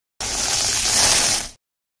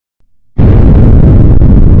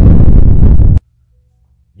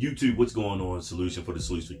YouTube, what's going on? Solution for the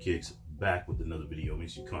Solution for Kicks. Back with another video. Make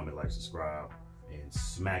sure you comment, like, subscribe, and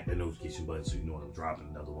smack that notification button so you know when I'm dropping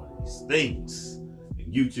another one of these things.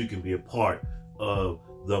 And you too can be a part of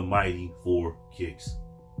the mighty 4 Kicks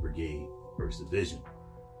Brigade 1st Division.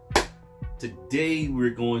 Today we're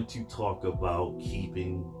going to talk about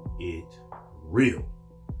keeping it real.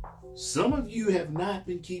 Some of you have not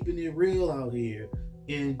been keeping it real out here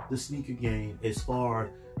in the sneaker game as far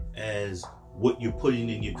as what you're putting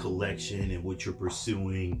in your collection and what you're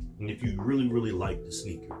pursuing, and if you really like the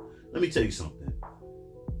sneaker. Let me tell you something.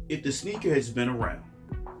 If the sneaker has been around,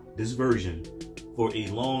 this version, for a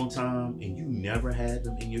long time and you never had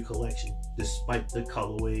them in your collection, despite the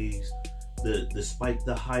colorways, despite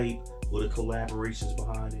the hype or the collaborations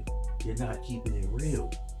behind it, you're not keeping it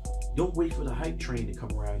real. Don't wait for the hype train to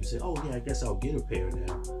come around and say, oh yeah, I guess I'll get a pair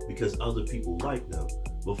now because other people like them.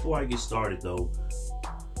 Before I get started though,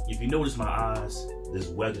 if you notice my eyes, this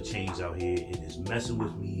weather change out here, it is messing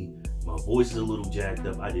with me. My voice is a little jacked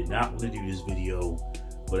up. I did not want to do this video,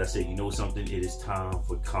 but I said, you know something, it is time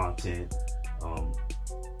for content.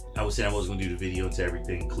 I was saying I wasn't going to do the video until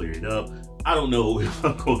everything cleared up. I don't know if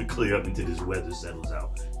I'm going to clear up until this weather settles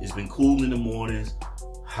out. It's been cool in the mornings,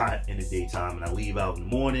 hot in the daytime, and I leave out in the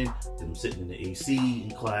morning, then I'm sitting in the AC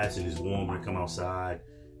in class and it's warm when I come outside,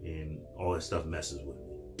 and all that stuff messes with me.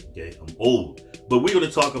 Okay, I'm old. But we're going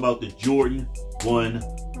to talk about the Jordan 1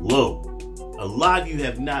 Low. A lot of you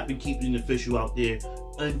have not been keeping it official out there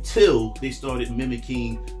until they started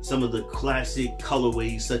mimicking some of the classic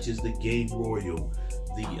colorways such as the Game Royal,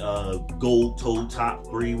 the gold toe top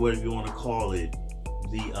 3, whatever you want to call it,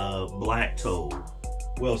 the black toe.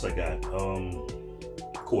 What else I got?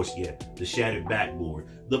 Of course, yeah, the shattered backboard,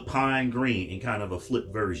 the pine green in kind of a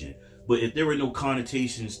flip version. But if there were no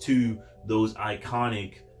connotations to those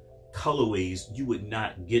iconic colorways, you would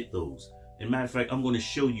not get those. As a matter of fact, I'm going to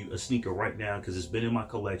show you a sneaker right now because it's been in my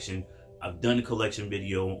collection. I've done a collection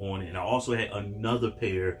video on it, and I also had another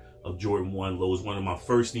pair of Jordan 1 Lows, one of my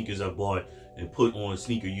first sneakers I bought and put on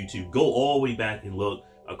Sneaker YouTube. Go all the way back and look.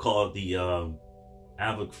 I call it the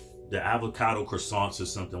avocado croissants or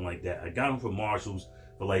something like that. I got them from Marshall's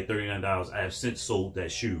for like $39. I have since sold that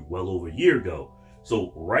shoe well over a year ago.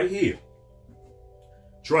 So right here,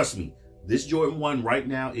 trust me, this Jordan 1 right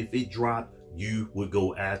now, if it dropped, you would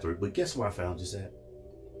go after it. But guess where I found this at?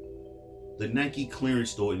 The Nike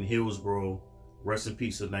clearance store in Hillsboro. Rest in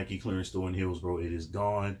peace, the Nike clearance store in Hillsboro. It is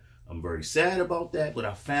gone. I'm very sad about that, but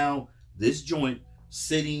I found this joint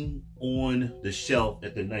sitting on the shelf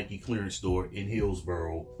at the Nike clearance store in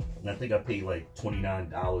Hillsboro. And I think I paid like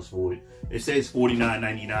 $29 for it. It says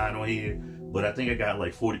 $49.99 on here, but I think I got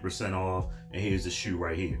like 40% off. And here's the shoe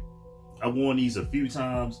right here. I've worn these a few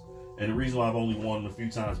times, and the reason why I've only worn them a few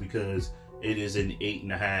times because it is an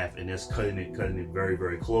 8.5, and that's cutting it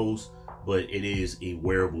very close. But it is a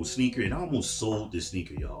wearable sneaker, and I almost sold this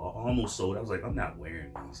sneaker, y'all. I almost sold it. I was like, I'm not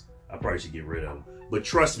wearing these. I probably should get rid of them. But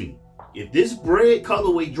trust me, if this bread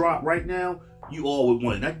colorway drop right now, you all would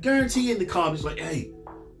want it. And I guarantee you in the comments, like, hey,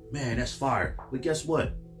 man, that's fire. But guess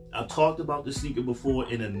what? I've talked about this sneaker before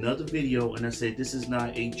in another video, and I said this is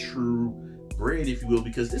not a true bread, if you will,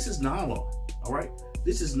 because this is nylon, all right?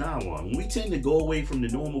 This is nylon. We tend to go away from the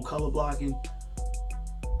normal color blocking.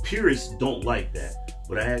 Purists don't like that.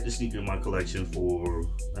 But I had this sneaker in my collection for,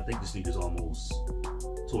 I think the sneaker's almost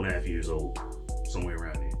 2.5 years old, somewhere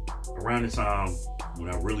around there. Around the time when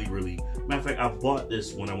I really, matter of fact, I bought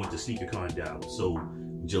this when I went to SneakerCon Dallas. So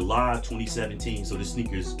July 2017, so this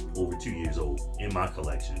sneaker's over 2 years old in my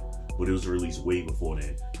collection. But it was released way before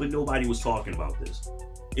then. But nobody was talking about this.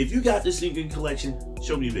 If you got this sneaker in collection,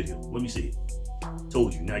 show me a video. Let me see it.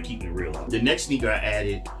 Told you, not keeping it real out. The next sneaker I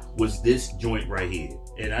added was this joint right here.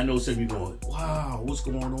 And I know some of you going, wow, what's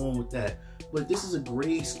going on with that? But this is a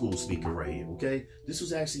grade school sneaker right here, okay? This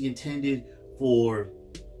was actually intended for,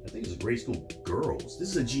 I think it's a grade school girls.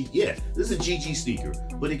 This is a this is a GG sneaker,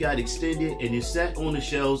 but it got extended and it sat on the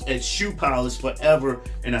shelves at Shoe Palace forever.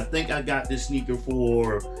 And I think I got this sneaker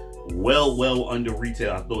for well under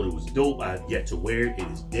retail. I thought it was dope. I have yet to wear it.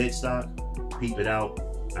 It is dead stock. Peep it out.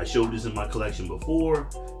 I showed this in my collection before,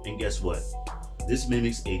 and guess what? This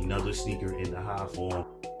mimics another sneaker in the high form.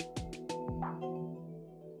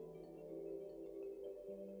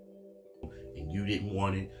 And you didn't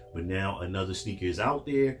want it, but now another sneaker is out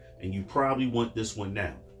there, and you probably want this one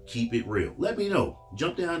now. Keep it real. Let me know.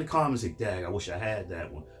 Jump down in the comments and say, dang, I wish I had that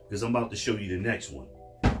one, because I'm about to show you the next one.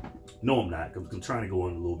 No, I'm not, because I'm trying to go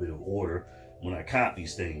in a little bit of order when I cop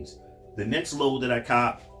these things. The next low that I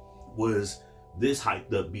copped was this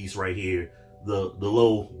hyped up beast right here, the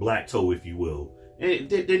low black toe, if you will. And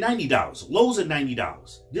they're $90. Lows are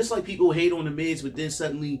 $90. Just like people hate on the mids, but then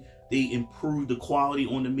suddenly they improved the quality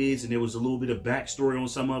on the mids, and there was a little bit of backstory on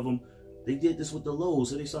some of them. They did this with the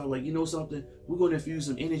lows. So they started like, you know something? We're going to infuse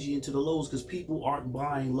some energy into the lows because people aren't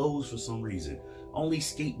buying lows for some reason. Only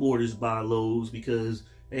skateboarders buy lows because,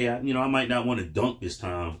 hey, I might not want to dunk this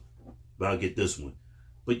time, but I'll get this one.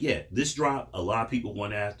 But yeah, this drop, a lot of people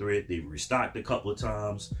went after it. They restocked a couple of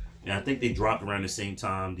times. And I think they dropped around the same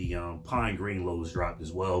time the pine green lows dropped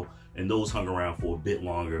as well. And those hung around for a bit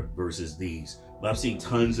longer versus these. But I've seen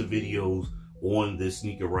tons of videos on this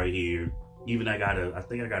sneaker right here. Even I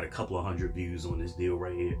think I got a couple of 100 views on this deal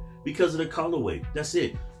right here because of the colorway. That's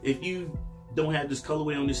it. If you don't have this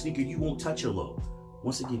colorway on this sneaker, you won't touch a low.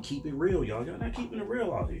 Once again, keep it real, y'all. Y'all not keeping it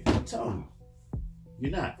real out here. I'm telling you.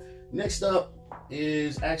 You're not. Next up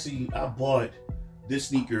is actually, I bought this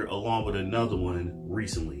sneaker along with another one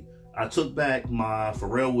recently. I took back my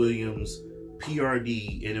Pharrell Williams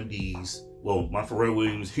PRD NMDs. Well, my Pharrell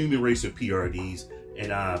Williams Human Racer PRDs.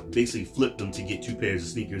 And I basically flipped them to get 2 pairs of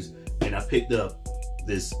sneakers. And I picked up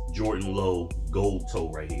this Jordan Low gold toe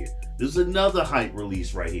right here. This is another hype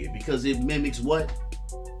release right here because it mimics what?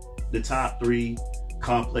 The top 3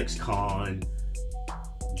 Complex Con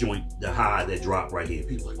joint, the high that dropped right here.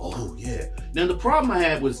 People are like, oh yeah. Now the problem I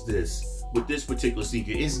had was this, with this particular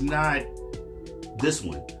sneaker, is not this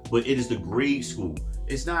one, but it is the grade school.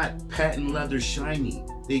 It's not patent leather shiny.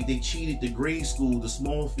 They cheated the grade school, the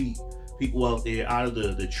small feet people out there out of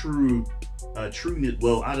the true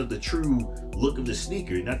out of the true look of the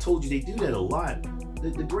sneaker. And I told you they do that a lot.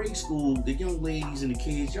 The grade school, the young ladies and the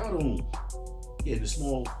kids, y'all don't, yeah, the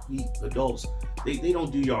small feet adults, they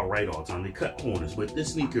don't do y'all right all the time. They cut corners. But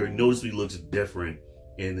this sneaker noticeably looks different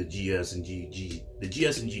in the GS and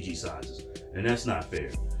GG sizes. And that's not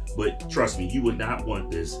fair. But trust me, you would not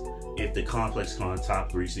want this if the Complex Con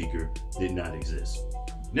top 3 sneaker did not exist.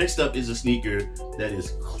 Next up is a sneaker that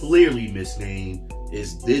is clearly misnamed,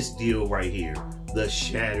 is this deal right here, the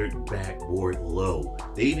Shattered Backboard Low.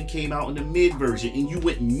 They even came out in the mid version and you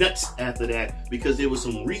went nuts after that because there was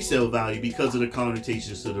some resale value because of the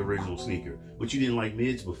connotations to the original sneaker. But you didn't like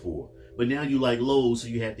mids before. But now you like lows, so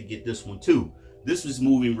you have to get this one too. This was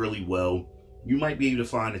moving really well. You might be able to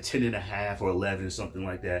find a 10.5 or 11 or something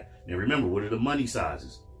like that. Now remember, what are the money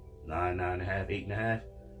sizes? 9, 9.5, 8.5.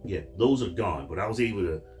 Yeah, those are gone. But I was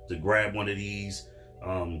able to grab one of these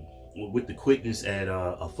with the quickness at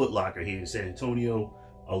a Foot Locker here in San Antonio,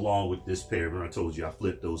 along with this pair. When I told you I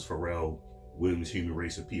flipped those Pharrell Williams Human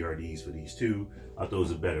Racer PRDs for these 2. I thought it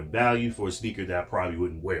was a better value for a sneaker that I probably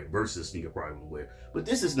wouldn't wear versus a sneaker I probably wouldn't wear. But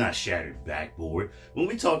this is not shattered backboard. When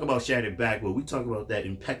we talk about shattered backboard, we talk about that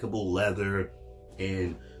impeccable leather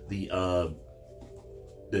and the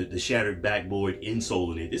shattered backboard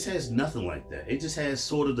insole in it. This has nothing like that. It just has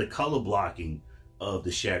sort of the color blocking of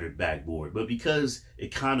the shattered backboard. But because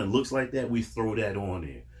it kind of looks like that, we throw that on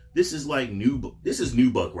there. This is like this is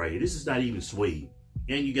nubuck right here. This is not even suede.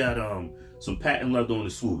 And you got some patent leather on the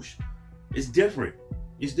swoosh. It's different.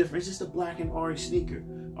 It's different. It's just a black and orange sneaker.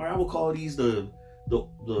 All right, I will call these the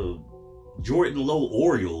Jordan Low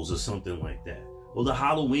Orioles or something like that. Or the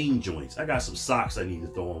Halloween joints. I got some socks I need to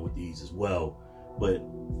throw on with these as well. But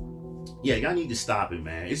yeah, y'all need to stop it,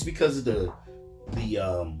 man. It's because of the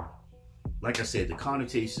like I said, the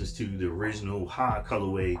connotations to the original high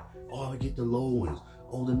colorway. Oh, I get the low ones.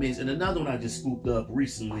 Oh, the mids. And another one I just scooped up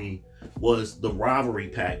recently was the Rivalry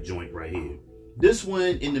Pack joint right here. This one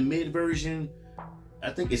in the mid version, I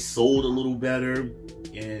think it's sold a little better,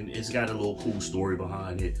 and it's got a little cool story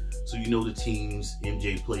behind it. So you know the teams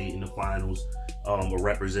MJ played in the finals are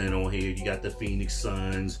represented on here. You got the Phoenix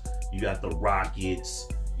Suns, you got the Rockets,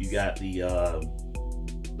 you got the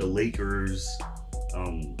Lakers,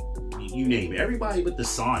 you name it. Everybody but the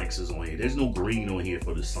Sonics is on here. There's no green on here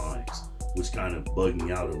for the Sonics, which kind of bugged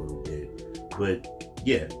me out a little bit. But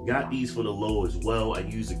yeah, got these for the low as well. I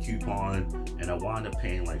used a coupon and I wound up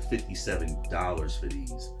paying like $57 for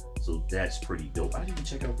these. So that's pretty dope. I didn't even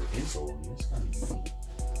check out the insole on this. Kind of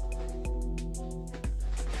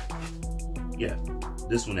yeah,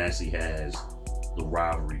 this one actually has the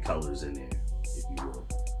rivalry colors in there, if you will.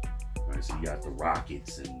 All right, so you got the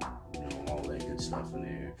Rockets and all that good stuff in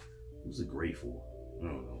there. Who's it great for? I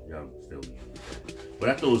don't know. Y'all feel me. But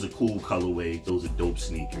I thought it was a cool colorway. Those are dope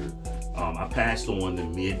sneaker. I passed on the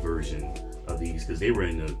mid version of these because they were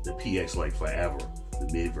in the PX like forever. The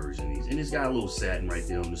mid version of these. And it's got a little satin right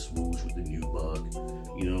there on the swoosh with the new bug.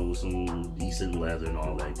 You know, some decent leather and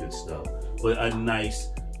all that good stuff. But a nice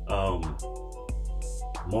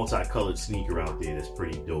multicolored sneaker out there that's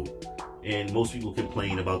pretty dope. And most people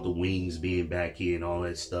complain about the wings being back here and all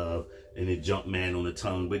that stuff, and the Jumpman on the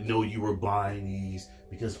tongue. But no, you were buying these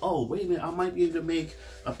because, oh, wait a minute, I might be able to make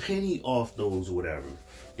a penny off those or whatever.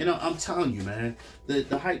 You know, I'm telling you, man,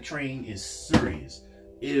 the hype train is serious.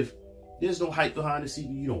 If there's no hype behind the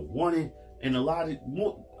scene, you don't want it. And a lot of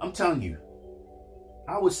more, I'm telling you,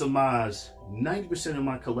 I would surmise 90% of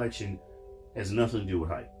my collection has nothing to do with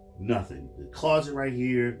hype. Nothing. The closet right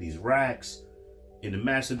here, these racks, in the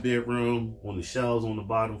master bedroom, on the shelves on the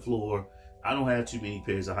bottom floor. I don't have too many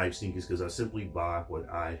pairs of hype sneakers because I simply buy what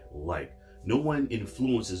I like. No one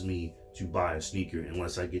influences me to buy a sneaker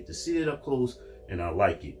unless I get to see it up close and I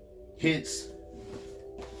like it. Hence,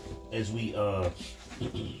 as we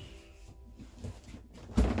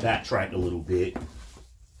backtrack a little bit,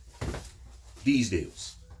 these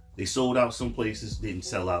deals. They sold out some places, didn't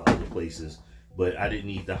sell out other places, but I didn't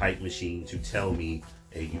need the hype machine to tell me,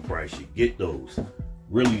 hey, you probably should get those.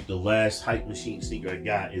 Really, the last hype machine sneaker I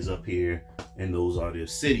got is up here, and those are the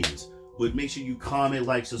Obsidians. But make sure you comment,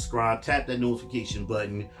 like, subscribe, tap that notification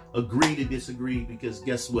button, agree to disagree, because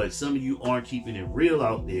guess what? Some of you aren't keeping it real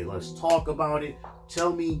out there. Let's talk about it.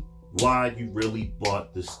 Tell me why you really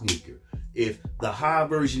bought the sneaker. If the high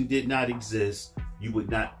version did not exist, you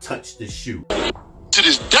would not touch the shoe. To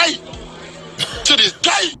this day! To this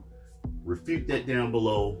day! Refute that down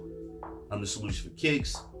below. I'm the solution for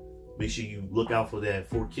kicks. Make sure you look out for that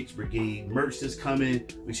 4 Kicks Brigade merch that's coming.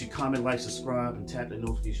 Make sure you comment, like, subscribe, and tap that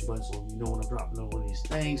notification button so you know when I'm dropping on one of these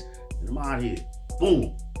things. And I'm out here.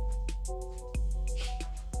 Boom.